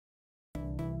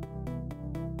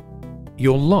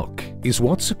Your lock is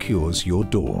what secures your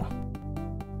door.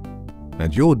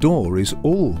 And your door is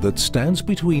all that stands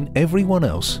between everyone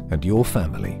else and your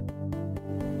family.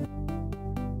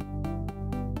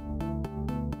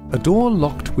 A door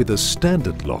locked with a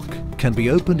standard lock can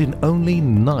be opened in only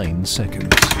 9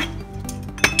 seconds.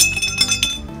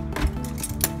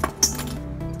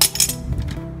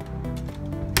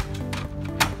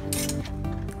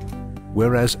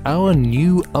 Whereas our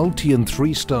new Ultion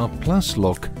 3-Star Plus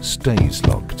lock stays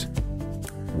locked.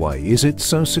 Why is it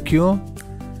so secure?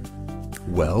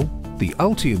 Well, the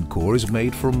Ultion core is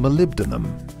made from molybdenum,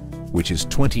 which is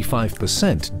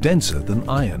 25% denser than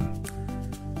iron.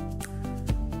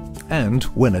 And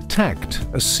when attacked,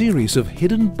 a series of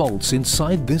hidden bolts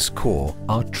inside this core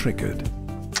are triggered.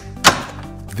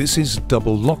 This is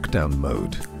double lockdown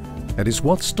mode, and is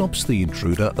what stops the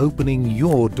intruder opening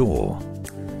your door.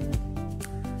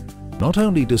 Not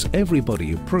only does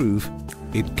everybody approve,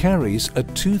 it carries a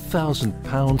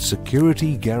 £2,000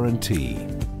 security guarantee.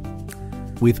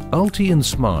 With Ultion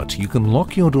Smart, you can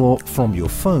lock your door from your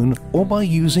phone or by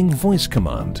using voice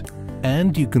command.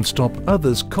 And you can stop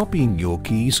others copying your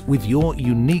keys with your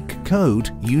unique code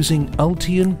using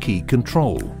Ultion Key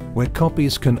Control, where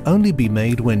copies can only be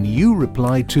made when you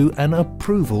reply to an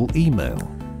approval email.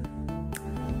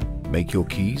 Make your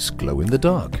keys glow in the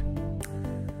dark.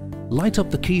 Light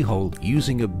up the keyhole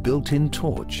using a built-in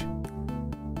torch.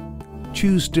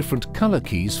 Choose different color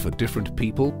keys for different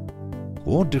people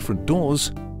or different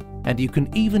doors, and you can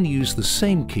even use the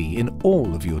same key in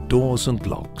all of your doors and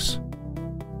locks.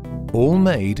 All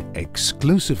made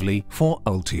exclusively for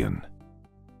Ultion.